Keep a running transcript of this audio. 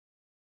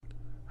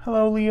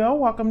Hello Leo,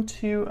 welcome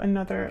to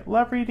another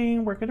love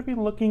reading. We're going to be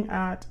looking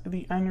at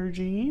the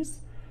energies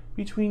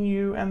between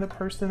you and the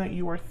person that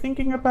you are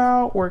thinking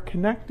about or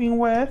connecting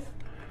with.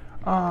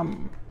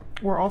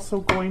 We're also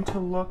going to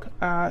look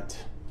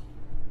at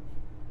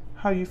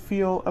how you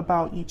feel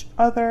about each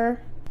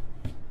other.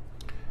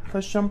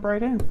 Let's jump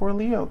right in for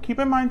Leo. Keep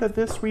in mind that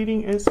this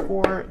reading is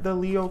for the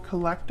Leo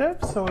collective,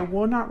 so it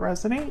will not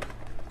resonate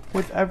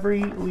with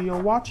every Leo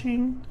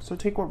watching. So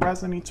take what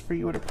resonates for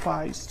you. It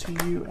applies to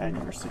you and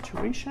your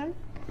situation.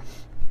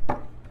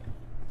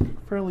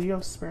 For Leo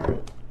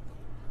spirit,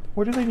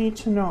 what do they need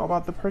to know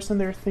about the person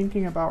they're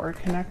thinking about or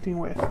connecting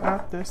with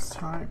at this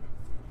time?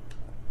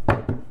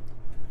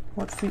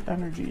 What's the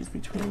energies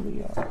between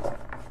Leo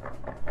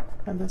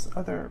and this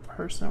other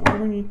person? What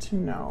do we need to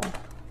know?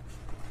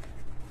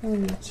 What do we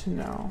need to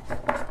know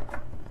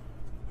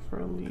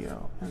for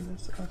Leo and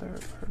this other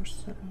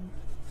person?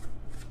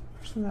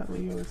 Person that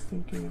Leo is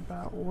thinking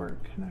about or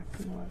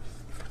connecting with.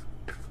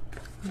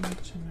 We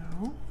need to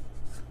know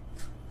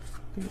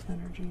the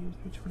energies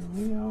between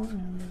Leo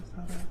and this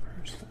other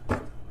person.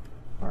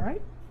 All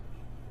right.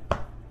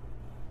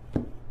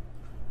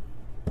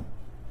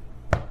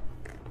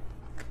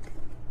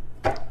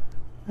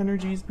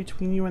 Energies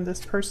between you and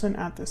this person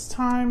at this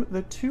time.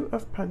 The Two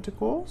of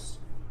Pentacles.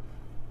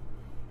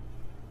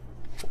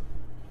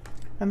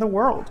 And the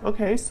World.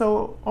 Okay,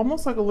 so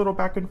almost like a little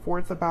back and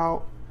forth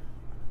about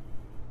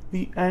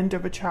the end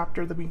of a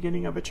chapter, the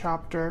beginning of a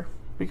chapter,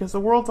 because the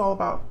World's all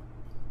about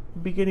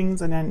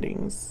beginnings and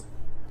endings.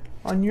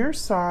 On your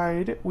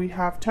side, we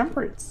have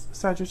Temperance,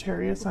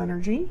 Sagittarius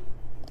energy,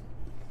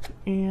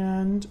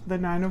 and the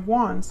Nine of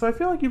Wands. So I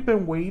feel like you've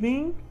been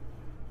waiting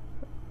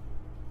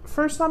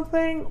for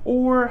something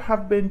or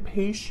have been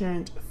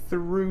patient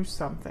through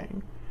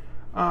something.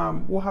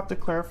 We'll have to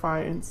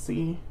clarify and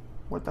see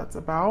what that's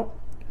about.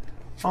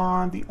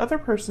 On the other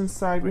person's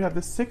side, we have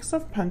the Six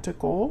of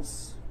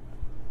Pentacles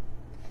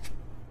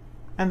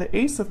and the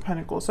Ace of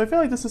Pentacles. So I feel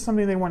like this is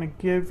something they want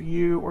to give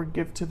you or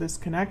give to this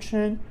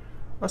connection.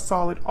 A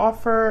solid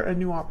offer, a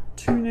new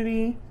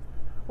opportunity.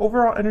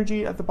 Overall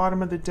energy at the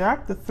bottom of the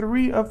deck, the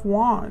Three of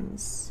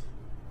Wands.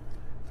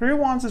 Three of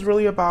Wands is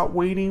really about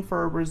waiting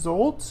for a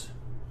result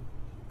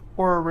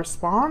or a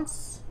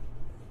response.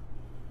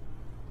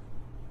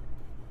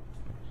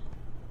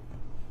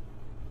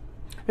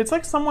 It's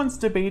like someone's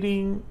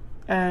debating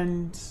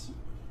and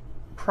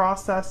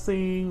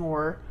processing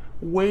or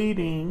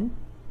waiting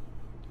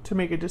to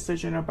make a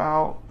decision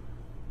about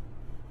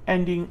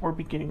ending or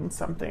beginning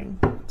something.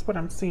 That's what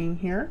I'm seeing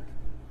here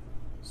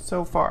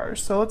so far.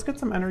 So let's get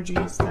some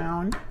energies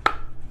down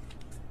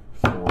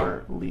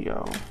for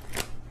Leo.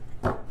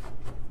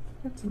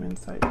 Get some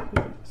insight,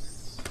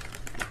 please,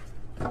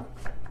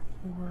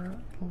 for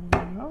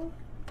Leo.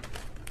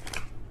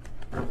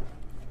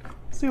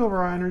 What's the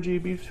overall energy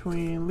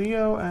between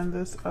Leo and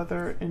this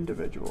other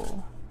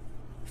individual?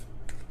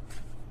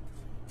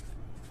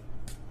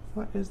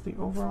 What is the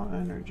overall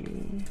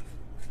energy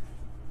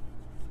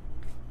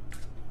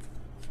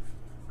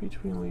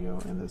between Leo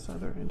and this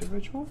other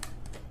individual?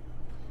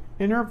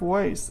 Inner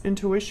voice,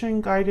 intuition,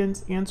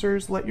 guidance,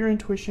 answers. Let your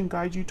intuition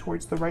guide you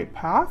towards the right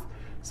path.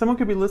 Someone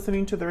could be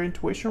listening to their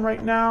intuition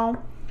right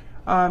now.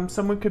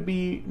 Someone could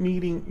be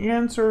needing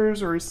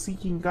answers or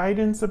seeking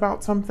guidance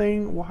about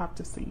something. We'll have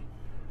to see.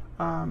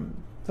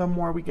 The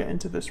more we get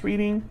into this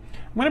reading.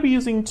 I'm going to be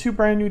using two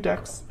brand new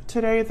decks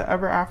today, the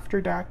Ever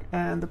After deck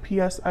and the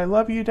PS I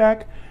Love You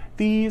deck.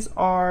 These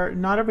are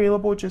not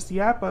available just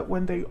yet, but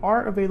when they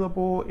are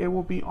available, it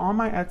will be on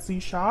my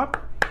Etsy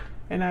shop,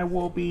 and I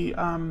will be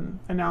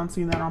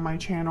announcing that on my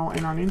channel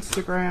and on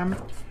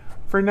Instagram.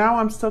 For now,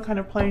 I'm still kind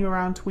of playing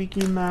around,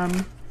 tweaking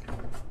them,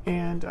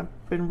 and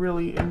I've been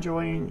really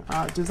enjoying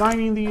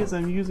designing these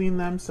and using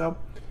them. So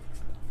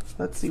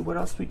let's see what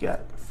else we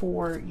get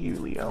for you,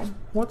 Leo.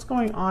 What's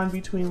going on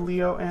between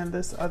Leo and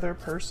this other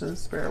person,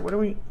 Spirit? What do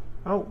we...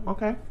 Oh,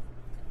 okay.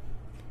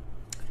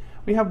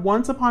 We have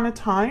Once Upon a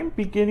Time,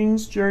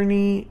 Beginnings,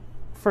 Journey,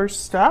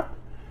 First Step.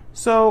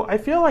 So I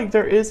feel like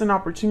there is an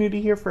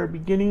opportunity here for a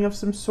beginning of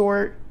some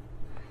sort.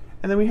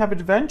 And then we have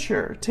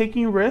Adventure,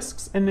 Taking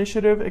Risks,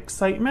 Initiative,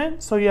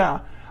 Excitement. So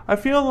yeah, I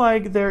feel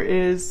like there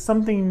is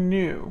something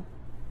new.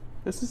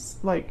 This is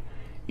like,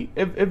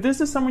 if this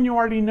is someone you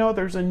already know,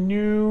 there's a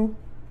new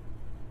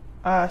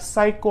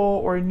cycle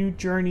or a new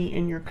journey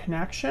in your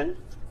connection.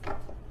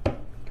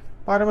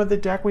 Bottom of the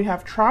deck, we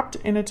have Trapped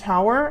in a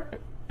Tower,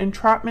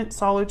 Entrapment,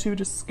 Solitude,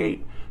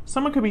 Escape.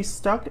 Someone could be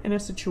stuck in a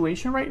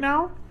situation right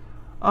now.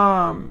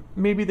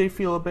 Maybe they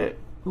feel a bit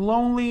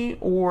lonely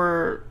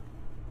or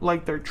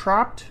like they're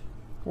trapped.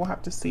 We'll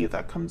have to see if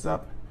that comes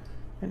up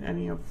in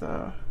any of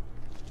the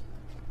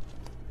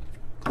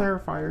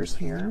clarifiers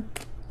here.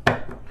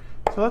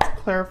 So let's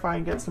clarify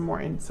and get some more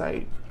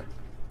insight.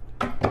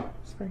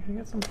 Can I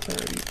get some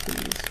clarity,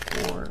 please,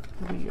 for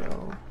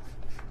Leo?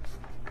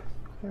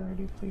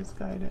 Clarity, please,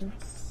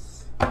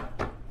 guidance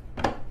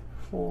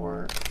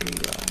for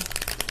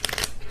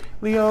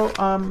Leo.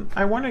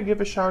 I want to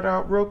give a shout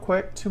out real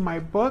quick to my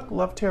book,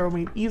 Love Tarot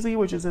Made Easy,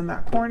 which is in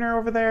that corner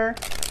over there.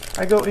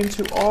 I go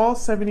into all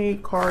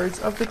 78 cards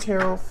of the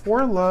tarot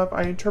for love.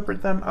 I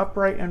interpret them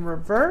upright and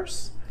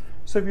reverse.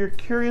 So if you're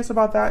curious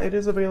about that, it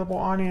is available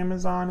on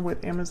Amazon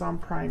with Amazon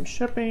Prime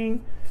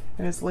shipping,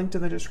 and it's linked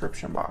in the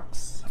description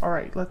box. All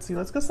right, let's see.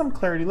 Let's get some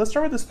clarity. Let's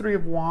start with this Three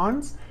of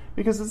Wands,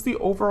 because it's the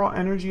overall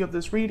energy of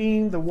this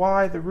reading, the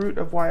why, the root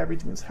of why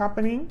everything's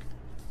happening.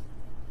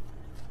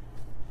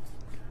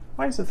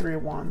 Why is the Three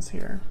of Wands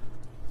here?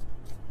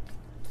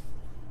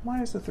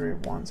 Why is the Three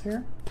of Wands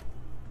here?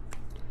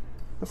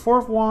 The Four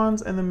of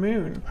Wands and the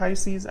Moon.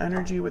 Pisces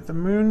energy with the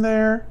Moon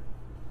there.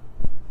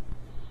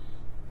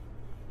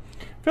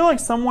 I feel like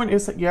someone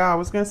is, yeah, I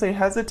was going to say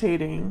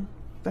hesitating.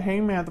 The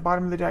Hangman at the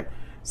bottom of the deck.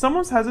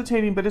 Someone's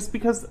hesitating, but it's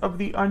because of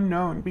the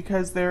unknown,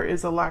 because there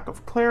is a lack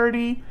of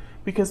clarity,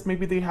 because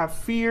maybe they have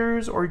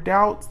fears or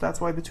doubts.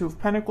 That's why the Two of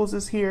Pentacles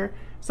is here.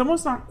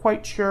 Someone's not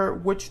quite sure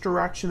which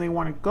direction they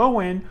want to go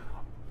in.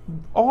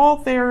 All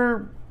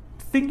they're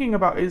thinking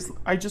about is,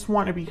 I just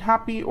want to be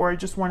happy, or I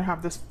just want to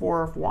have this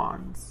Four of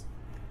Wands.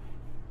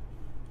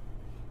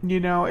 You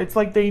know, it's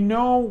like they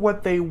know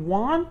what they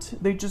want,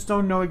 they just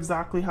don't know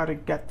exactly how to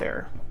get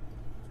there.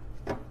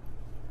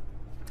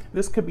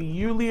 This could be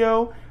you,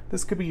 Leo.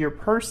 This could be your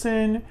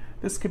person.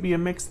 This could be a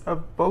mix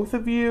of both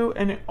of you.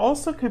 And it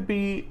also could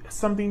be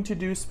something to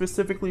do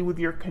specifically with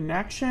your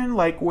connection,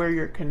 like where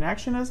your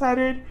connection is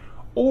headed,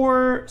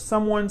 or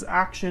someone's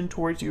action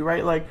towards you,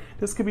 right? Like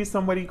this could be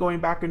somebody going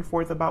back and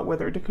forth about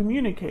whether to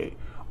communicate,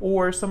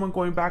 or someone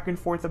going back and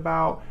forth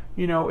about,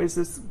 you know, is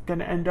this going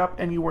to end up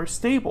anywhere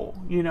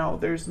stable? You know,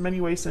 there's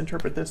many ways to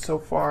interpret this so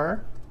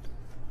far.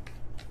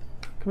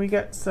 Can we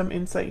get some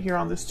insight here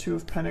on this Two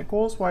of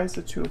Pentacles? Why is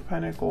the Two of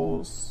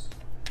Pentacles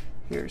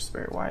here,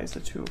 Spirit? Why is the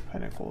Two of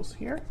Pentacles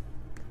here?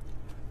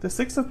 The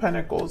Six of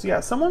Pentacles. Yeah,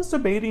 someone's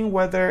debating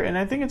whether, and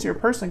I think it's your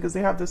person because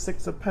they have the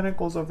Six of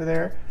Pentacles over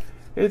there.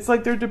 It's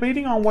like they're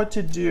debating on what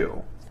to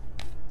do.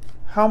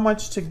 How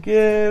much to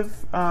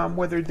give,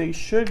 whether they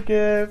should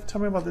give.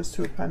 Tell me about this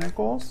Two of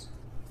Pentacles.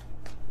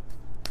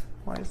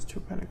 Why is Two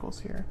of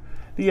Pentacles here?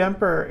 The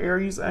Emperor,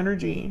 Aries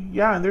energy.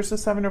 Yeah, and there's the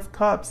Seven of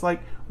Cups.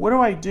 Like, what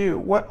do I do?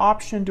 What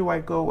option do I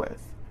go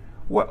with?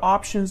 What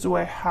options do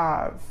I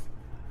have?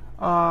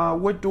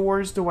 What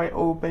doors do I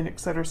open,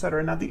 etc.,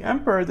 etc. Now, the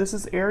Emperor, this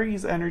is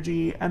Aries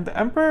energy, and the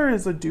Emperor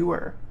is a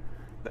doer.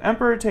 The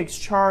Emperor takes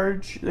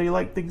charge. They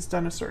like things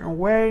done a certain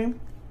way.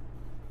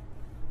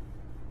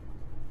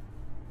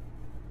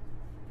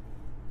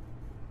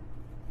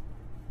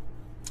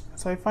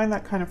 So I find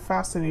that kind of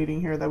fascinating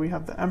here that we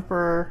have the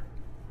Emperor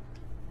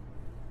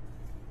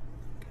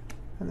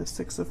and the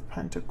Six of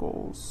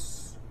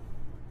Pentacles.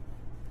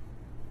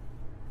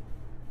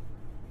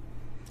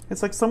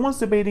 It's like someone's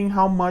debating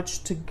how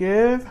much to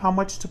give, how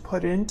much to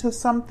put into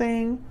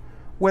something,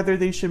 whether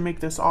they should make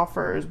this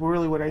offer is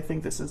really what I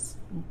think this is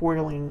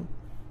boiling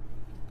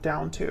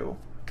down to,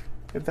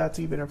 if that's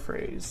even a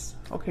phrase.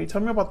 Okay,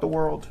 tell me about the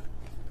World.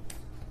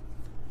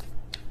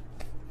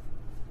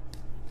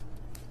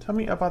 Tell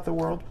me about the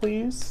World,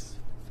 please.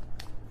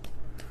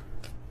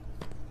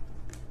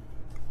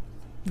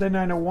 The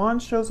Nine of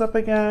Wands shows up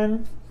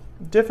again.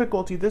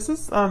 Difficulty. This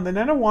is, the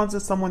Nine of Wands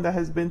is someone that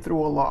has been through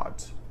a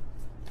lot.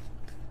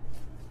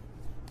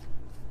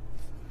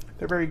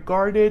 They're very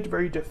guarded,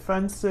 very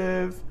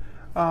defensive.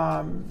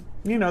 You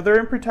know, they're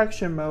in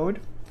protection mode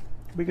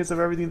because of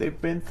everything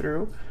they've been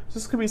through. So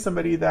this could be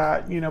somebody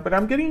that, you know, but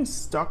I'm getting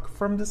stuck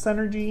from this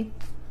energy.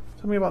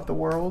 Tell me about the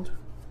World.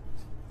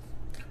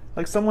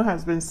 Like someone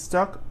has been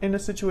stuck in a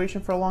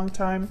situation for a long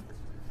time.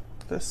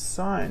 The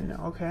Sun.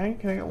 Okay,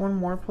 can I get one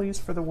more, please,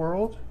 for the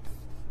World?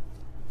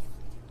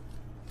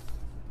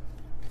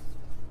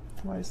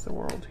 Why is the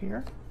World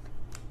here?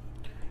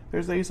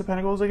 There's the Ace of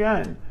Pentacles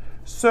again.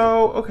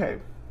 So, okay.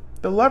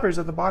 The Lovers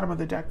at the bottom of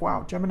the deck.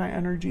 Wow, Gemini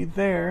energy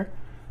there.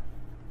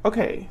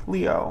 Okay,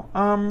 Leo.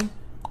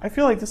 I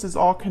feel like this is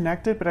all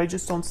connected, but I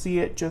just don't see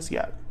it just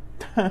yet.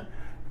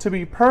 To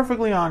be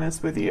perfectly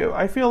honest with you,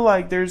 I feel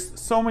like there's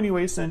so many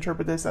ways to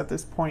interpret this at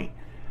this point.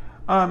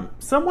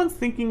 Someone's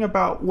thinking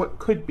about what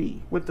could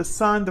be. With the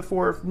Sun, the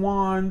Four of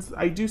Wands,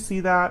 I do see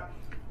that.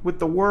 With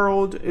the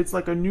World, it's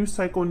like a new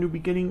cycle, new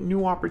beginning,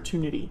 new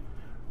opportunity.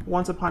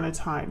 Once upon a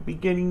time.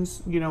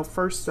 Beginnings, you know,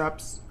 first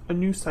steps, a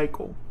new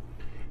cycle.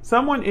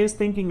 Someone is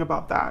thinking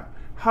about that.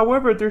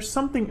 However, there's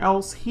something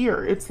else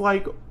here. It's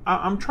like,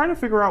 I'm trying to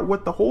figure out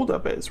what the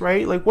holdup is,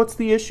 right? Like, what's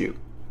the issue?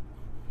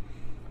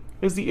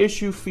 Is the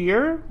issue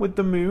fear with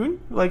the Moon?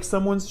 Like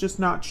someone's just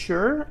not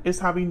sure, is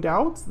having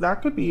doubts?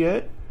 That could be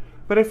it.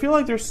 But I feel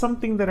like there's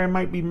something that I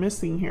might be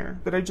missing here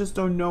that I just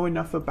don't know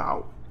enough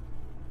about.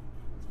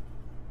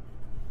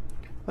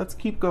 Let's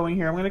keep going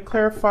here. I'm going to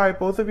clarify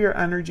both of your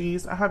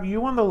energies. I have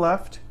you on the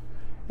left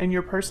and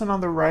your person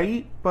on the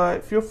right,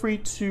 but feel free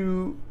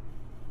to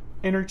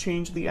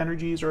interchange the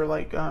energies, or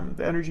like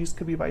the energies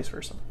could be vice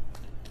versa.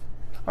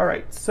 All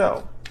right,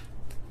 so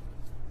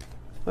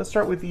let's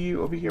start with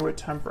you over here with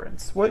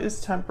Temperance. What is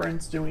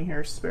Temperance doing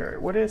here,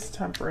 Spirit? What is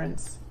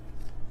Temperance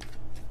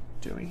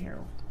doing here?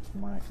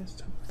 Why is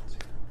Temperance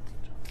here?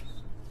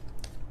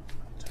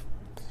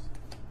 Temperance.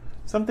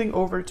 Something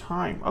over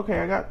time. Okay,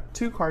 I got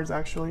two cards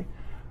actually.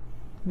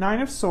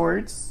 Nine of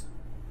Swords,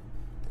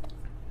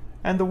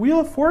 and the Wheel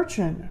of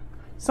Fortune.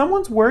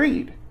 Someone's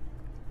worried.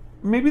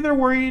 Maybe they're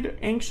worried,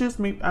 anxious.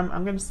 Maybe, I'm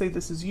going to say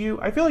this is you.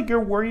 I feel like you're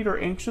worried or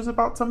anxious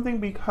about something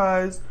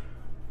because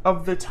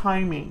of the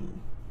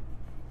timing.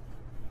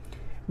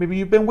 Maybe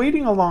you've been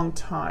waiting a long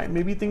time.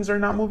 Maybe things are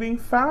not moving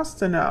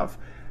fast enough.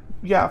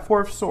 Yeah,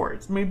 Four of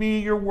Swords. Maybe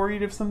you're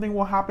worried if something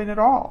will happen at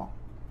all.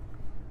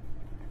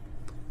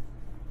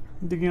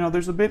 You know,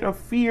 there's a bit of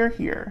fear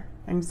here,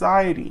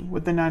 anxiety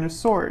with the Nine of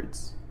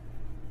Swords.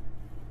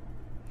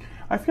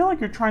 I feel like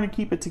you're trying to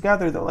keep it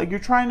together though. Like you're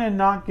trying to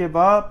not give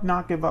up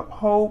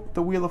hope.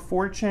 The Wheel of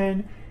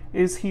Fortune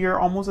is here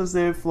almost as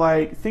if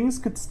like things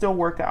could still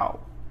work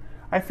out.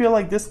 I feel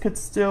like this could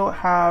still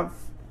have,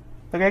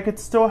 like I could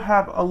still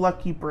have a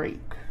lucky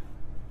break.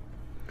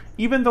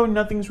 Even though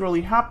nothing's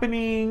really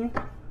happening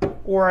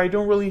or I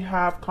don't really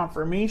have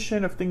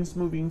confirmation of things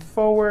moving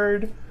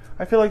forward,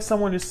 I feel like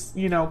someone is,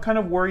 you know, kind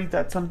of worried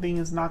that something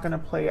is not going to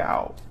play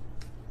out.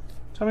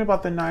 Tell me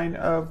about the Nine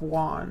of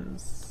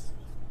Wands.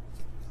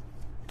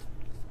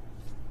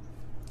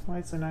 Why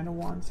is the Nine of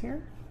Wands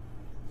here?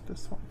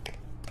 This one.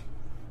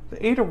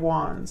 The Eight of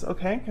Wands.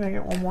 Okay, can I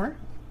get one more?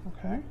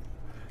 Okay.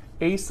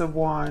 Ace of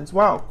Wands.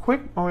 Wow,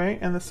 quick. Okay,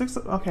 and the Six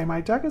of, okay, my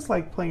deck is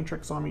like playing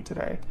tricks on me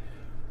today.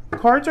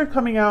 Cards are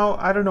coming out.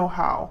 I don't know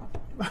how.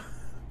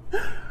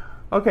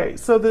 Okay,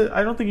 so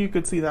I don't think you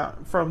could see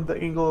that from the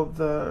angle of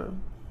the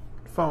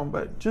phone,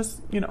 but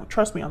just, you know,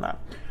 trust me on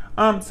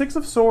that. Six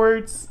of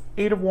Swords,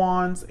 Eight of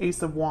Wands,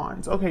 Ace of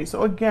Wands. Okay,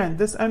 so again,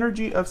 this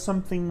energy of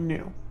something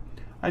new.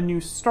 A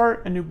new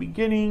start, a new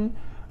beginning,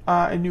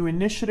 a new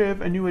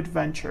initiative, a new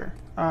adventure.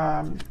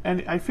 And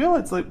I feel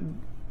it's like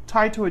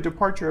tied to a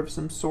departure of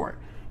some sort.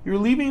 You're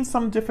leaving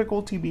some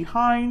difficulty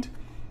behind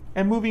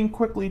and moving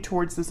quickly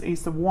towards this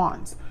Ace of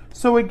Wands.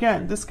 So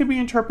again, this could be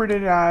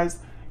interpreted as,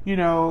 you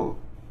know,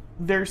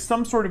 there's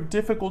some sort of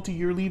difficulty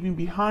you're leaving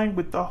behind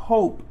with the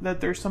hope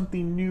that there's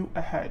something new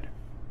ahead.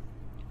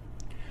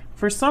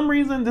 For some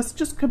reason, this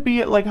just could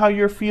be like how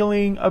you're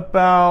feeling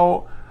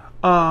about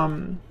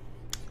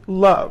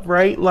love,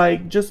 right?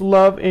 Like just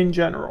love in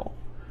general.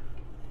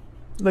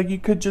 Like you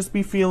could just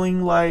be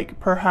feeling like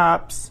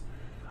perhaps,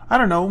 I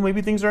don't know,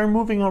 maybe things aren't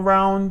moving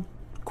around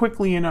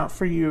quickly enough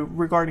for you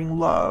regarding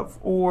love.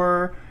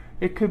 Or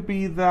it could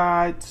be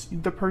that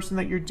the person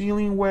that you're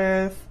dealing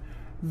with,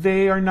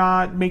 they are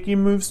not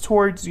making moves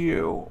towards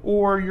you.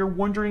 Or you're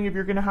wondering if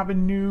you're going to have a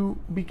new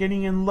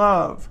beginning in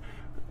love.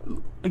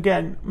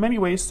 Again, many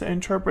ways to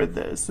interpret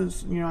this.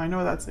 Is, you know, I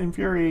know that's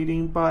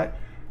infuriating, but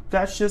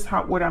that's just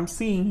what I'm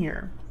seeing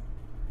here.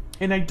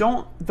 And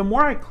the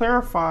more I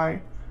clarify,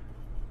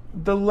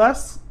 the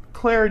less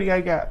clarity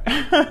I get.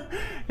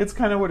 It's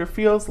kind of what it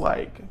feels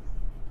like.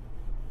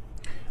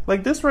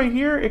 Like this right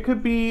here, it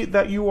could be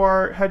that you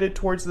are headed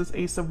towards this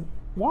Ace of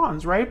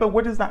Wands, right? But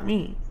what does that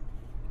mean?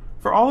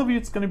 For all of you,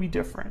 it's going to be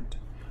different.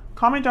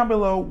 Comment down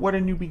below what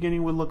a new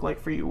beginning would look like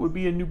for you. Would it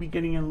be a new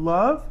beginning in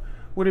love?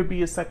 Would it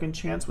be a second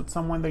chance with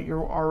someone that you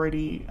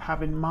already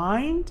have in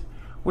mind?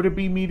 Would it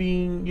be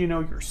meeting, you know,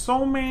 your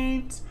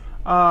soulmate?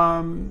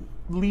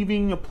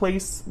 Leaving a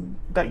place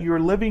that you're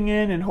living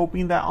in and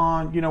hoping that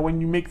on, you know,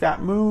 when you make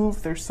that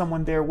move, there's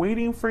someone there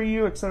waiting for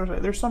you, etc.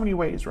 There's so many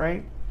ways,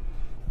 right?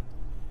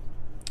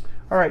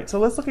 All right, so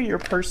let's look at your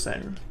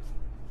person.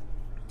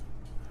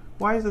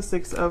 Why is the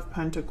Six of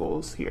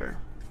Pentacles here?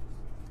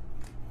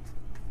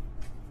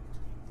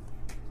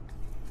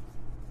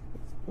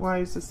 Why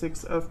is the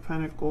Six of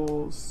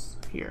Pentacles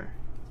here?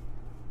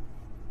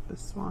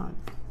 This one.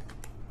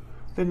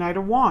 The Knight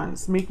of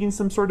Wands, making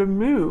some sort of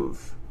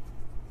move.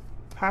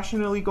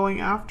 Passionately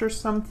going after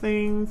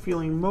something,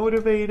 feeling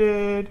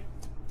motivated.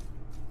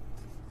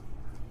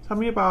 Tell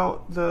me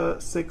about the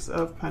Six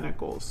of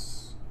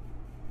Pentacles.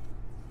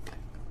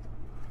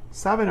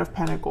 Seven of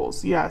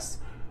Pentacles, yes.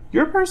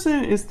 Your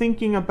person is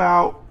thinking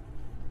about,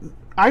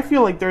 I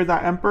feel like they're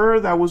that emperor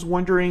that was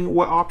wondering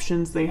what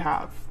options they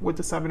have with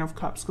the Seven of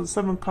Cups, because the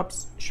Seven of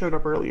Cups showed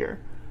up earlier.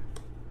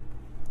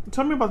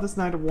 Tell me about this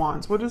Knight of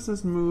Wands. What does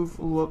this move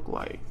look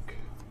like?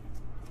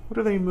 What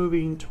are they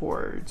moving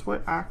towards?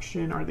 What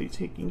action are they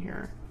taking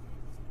here?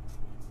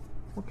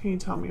 What can you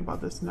tell me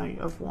about this Knight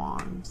of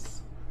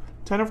Wands?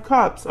 Ten of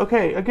Cups.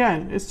 Okay,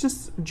 again, it's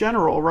just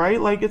general, right?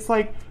 Like it's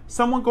like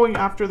someone going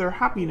after their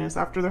happiness,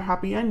 after their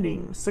happy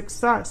ending,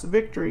 success,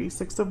 victory.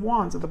 Six of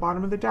Wands at the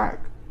bottom of the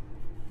deck.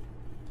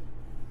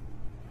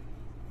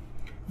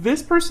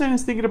 This person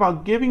is thinking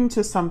about giving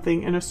to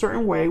something in a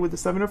certain way with the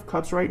Seven of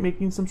Cups, right?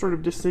 Making some sort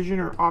of decision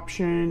or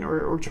option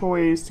or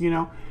choice, you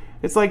know.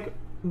 It's like,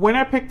 when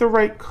I pick the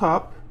right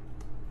cup,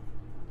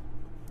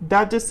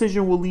 that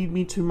decision will lead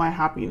me to my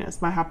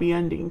happiness, my happy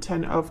ending.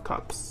 Ten of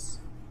Cups.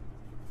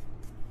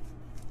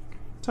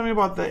 Tell me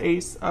about the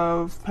Ace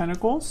of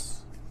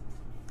Pentacles.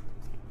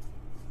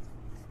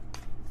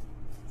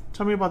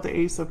 Tell me about the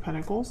Ace of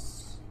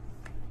Pentacles.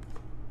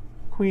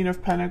 Queen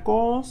of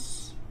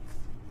Pentacles.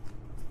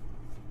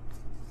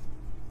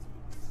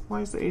 Why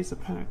is the Ace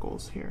of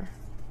Pentacles here?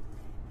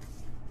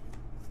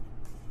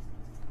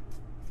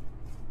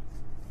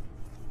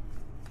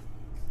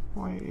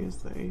 Why is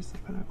the Ace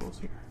of Pentacles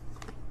here?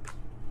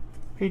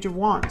 Page of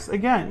Wands.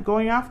 Again,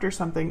 going after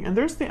something. And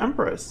there's the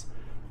Empress.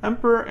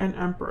 Emperor and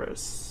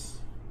Empress.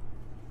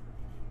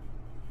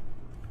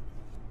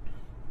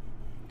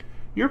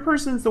 Your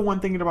person's the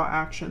one thinking about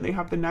action. They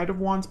have the Knight of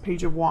Wands,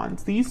 Page of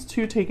Wands. These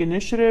two take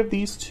initiative.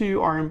 These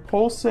two are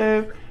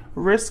impulsive,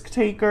 risk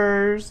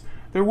takers.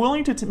 They're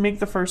willing to make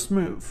the first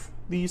move.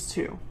 These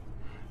two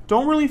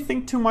don't really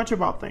think too much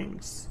about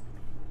things.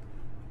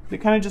 They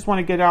kind of just want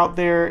to get out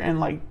there and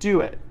like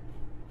do it.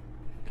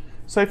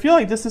 So I feel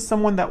like this is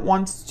someone that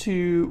wants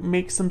to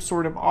make some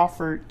sort of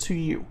offer to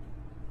you.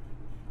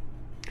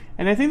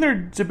 And I think they're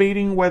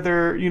debating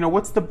whether, you know,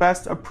 what's the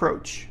best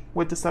approach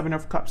with the Seven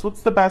of Cups?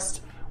 What's the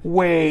best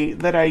way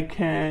that I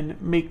can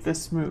make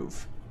this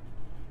move?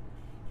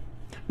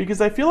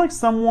 Because I feel like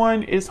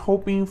someone is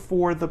hoping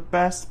for the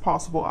best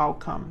possible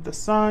outcome. The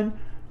Sun,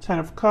 Ten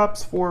of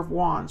Cups, Four of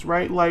Wands,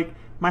 right? Like,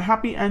 my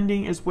happy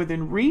ending is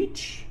within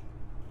reach,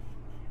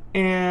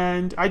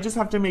 and I just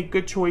have to make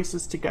good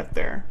choices to get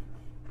there.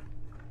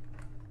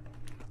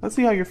 Let's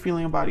see how you're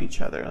feeling about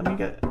each other. Let me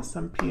get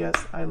some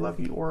PS I love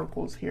you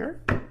oracles here.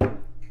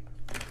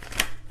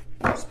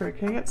 Spirit,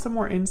 can I get some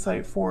more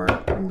insight for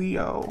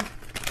Leo?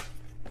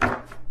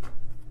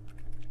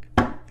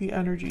 The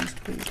energies,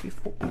 please,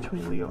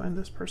 between Leo and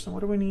this person.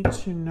 What do we need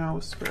to know,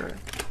 Spirit?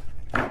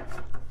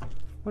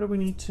 What do we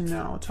need to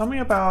know? Tell me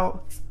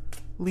about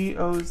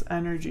Leo's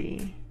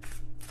energy.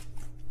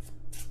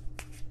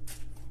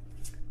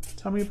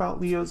 Tell me about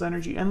Leo's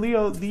energy. And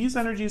Leo, these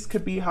energies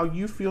could be how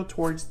you feel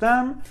towards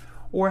them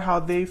or how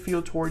they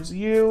feel towards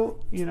you,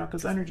 you know,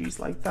 because energies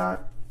like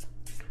that.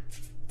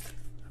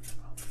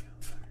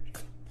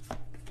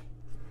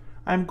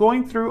 I'm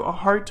going through a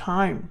hard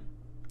time.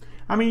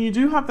 I mean, you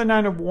do have the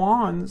Nine of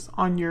Wands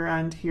on your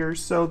end here,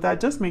 so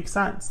that does make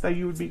sense that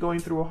you would be going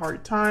through a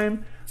hard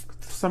time,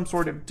 some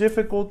sort of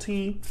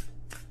difficulty.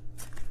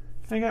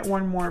 Can I get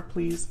one more,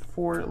 please,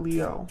 for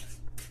Leo?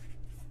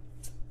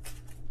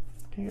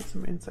 Can I get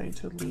some insight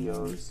to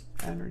Leo's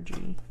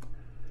energy?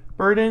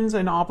 Burdens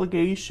and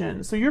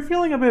obligations. So you're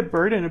feeling a bit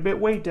burdened, a bit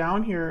weighed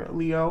down here,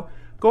 Leo.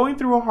 Going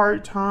through a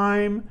hard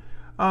time,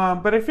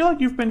 but I feel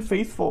like you've been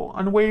faithful.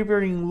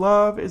 Unwavering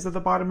love is at the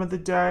bottom of the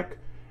deck.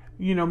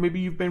 You know, maybe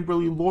you've been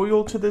really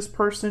loyal to this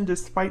person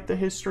despite the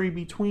history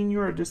between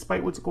you or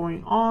despite what's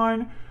going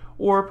on.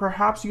 Or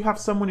perhaps you have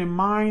someone in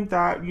mind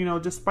that, you know,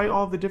 despite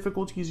all the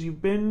difficulties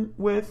you've been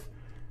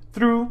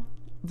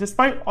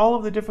despite all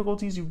of the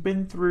difficulties you've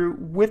been through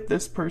with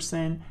this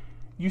person,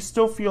 you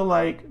still feel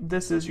like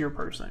this is your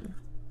person.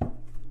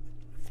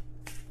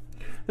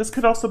 This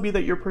could also be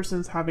that your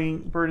person's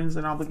having burdens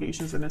and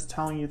obligations and is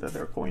telling you that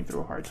they're going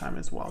through a hard time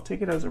as well.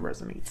 Take it as it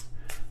resonates.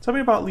 Tell me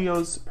about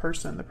Leo's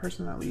person, the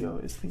person that Leo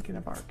is thinking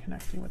about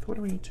connecting with. What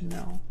do we need to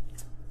know?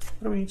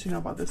 What do we need to know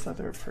about this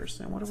other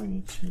person? What do we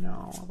need to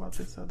know about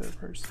this other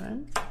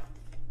person?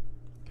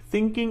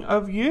 Thinking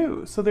of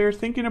you. So they're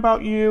thinking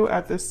about you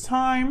at this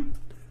time.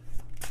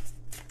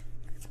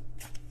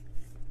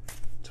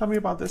 Tell me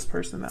about this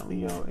person that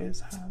Leo is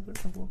having.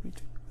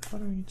 What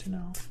do we need to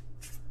know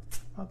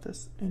about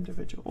this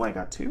individual? Oh, I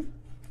got two.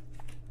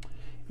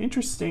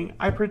 Interesting.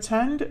 I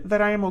pretend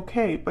that I am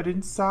okay, but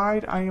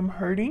inside I am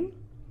hurting.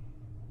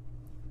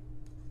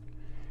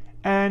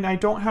 And I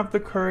don't have the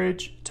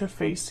courage to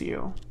face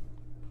you.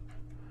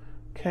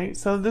 Okay,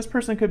 so this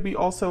person could be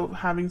also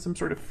having some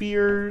sort of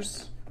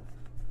fears,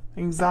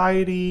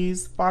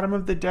 anxieties. Bottom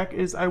of the deck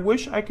is, I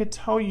wish I could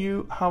tell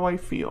you how I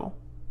feel.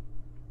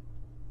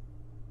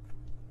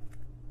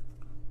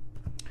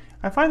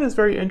 I find this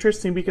very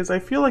interesting because I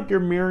feel like you're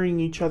mirroring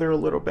each other a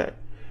little bit.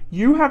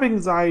 You have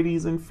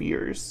anxieties and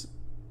fears.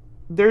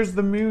 There's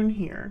the moon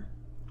here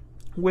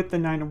with the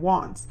Nine of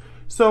Wands.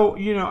 So,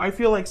 you know, I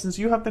feel like since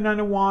you have the Nine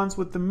of Wands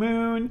with the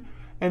moon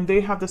and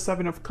they have the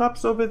Seven of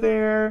Cups over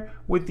there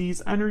with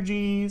these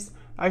energies,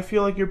 I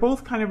feel like you're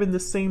both kind of in the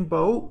same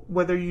boat,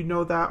 whether you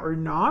know that or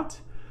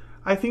not.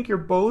 I think you're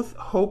both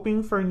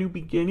hoping for a new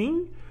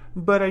beginning,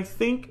 but I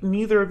think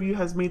neither of you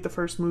has made the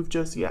first move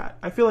just yet.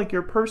 I feel like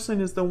your person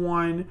is the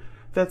one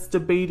that's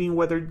debating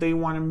whether they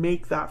want to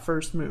make that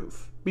first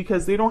move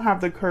because they don't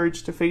have the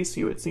courage to face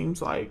you, it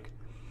seems like.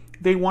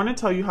 They want to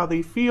tell you how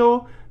they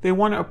feel. They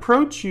want to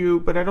approach you,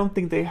 but I don't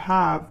think they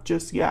have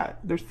just yet.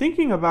 They're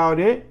thinking about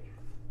it,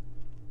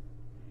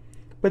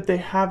 but they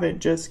haven't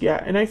just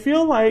yet. And I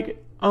feel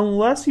like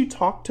unless you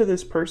talk to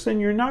this person,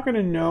 you're not going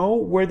to know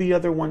where the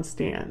other one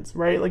stands,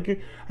 right?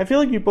 Like I feel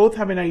like you both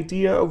have an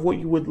idea of what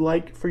you would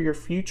like for your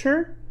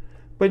future,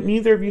 but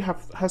neither of you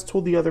has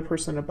told the other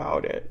person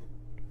about it,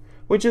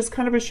 which is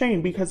kind of a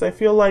shame because I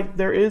feel like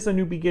there is a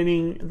new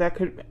beginning that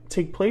could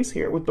take place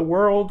here with the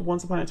world.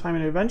 Once upon a time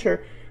in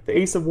adventure, the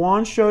Ace of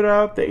Wands showed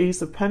up. The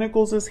Ace of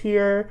Pentacles is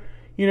here.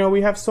 You know,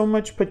 we have so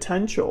much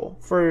potential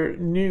for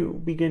new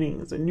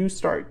beginnings and new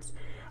starts.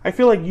 I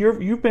feel like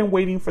you've been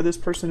waiting for this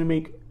person to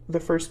make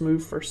the first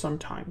move for some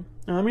time.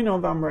 And let me know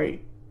if I'm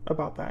right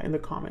about that in the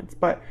comments.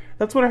 But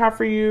that's what I have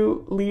for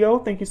you, Leo.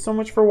 Thank you so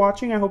much for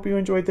watching. I hope you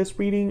enjoyed this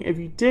reading. If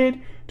you did,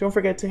 don't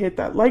forget to hit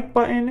that like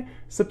button.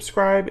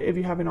 Subscribe if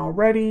you haven't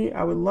already.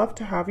 I would love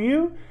to have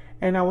you.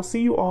 And I will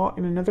see you all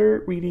in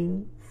another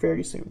reading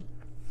very soon.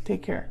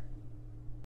 Take care.